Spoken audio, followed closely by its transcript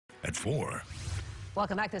at 4.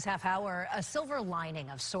 Welcome back this half hour. A silver lining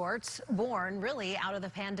of sorts, born really out of the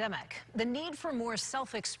pandemic. The need for more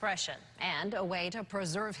self-expression and a way to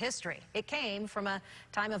preserve history. It came from a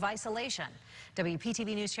time of isolation.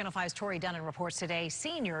 WPTV News Channel 5's Tori Dunnan reports today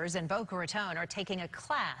seniors in Boca Raton are taking a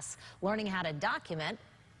class learning how to document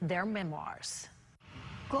their memoirs.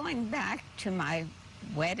 Going back to my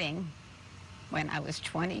wedding when I was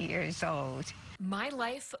 20 years old. My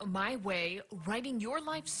life, my way, writing your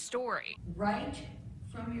life story. Write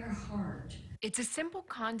from your heart. It's a simple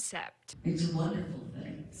concept. It's a wonderful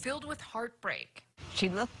thing. Filled with heartbreak. She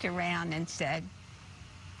looked around and said,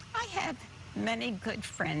 I have many good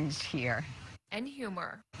friends here. And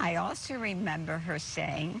humor. I also remember her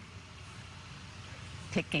saying,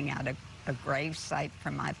 picking out a grave site for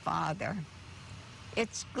my father,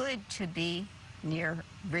 it's good to be near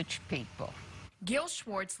rich people. Gail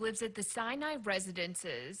Schwartz lives at the Sinai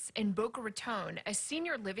Residences in Boca Raton, a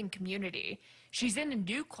senior living community. She's in a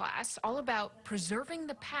new class all about preserving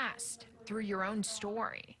the past through your own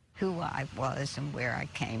story. Who I was and where I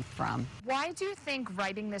came from. Why do you think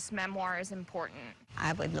writing this memoir is important?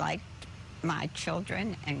 I would like my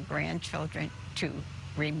children and grandchildren to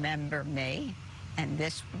remember me, and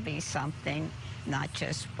this would be something, not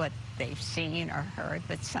just what they've seen or heard,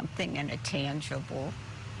 but something in a tangible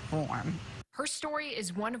form. Her story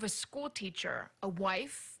is one of a school teacher, a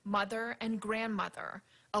wife, mother, and grandmother,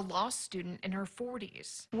 a law student in her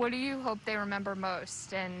 40s. What do you hope they remember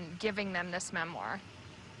most in giving them this memoir?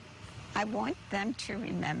 I want them to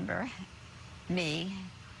remember me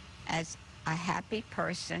as a happy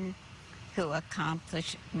person who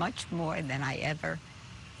accomplished much more than I ever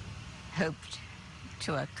hoped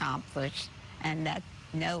to accomplish, and that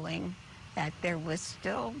knowing that there was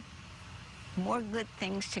still more good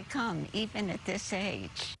things to come, even at this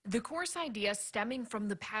age. The course idea stemming from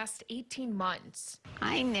the past 18 months.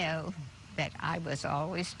 I know that I was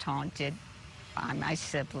always taunted by my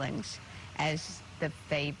siblings as the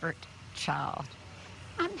favorite child.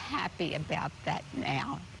 I'm happy about that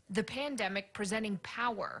now. The pandemic presenting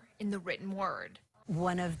power in the written word.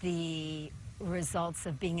 One of the results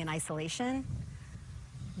of being in isolation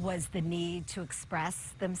was the need to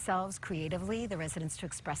express themselves creatively, the residents to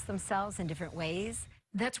express themselves in different ways.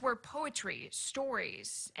 That's where poetry,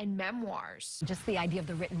 stories, and memoirs, just the idea of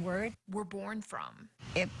the written word, were born from.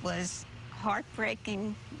 It was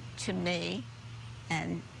heartbreaking to me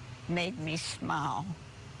and made me smile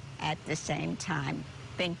at the same time,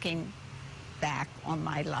 thinking back on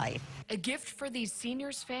my life. A gift for these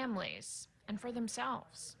seniors' families and for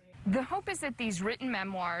themselves. The hope is that these written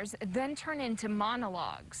memoirs then turn into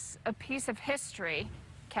monologues, a piece of history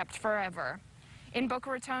kept forever. In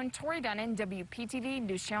Boca Raton, Tori Dunnan, WPTV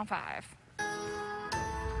News Channel 5.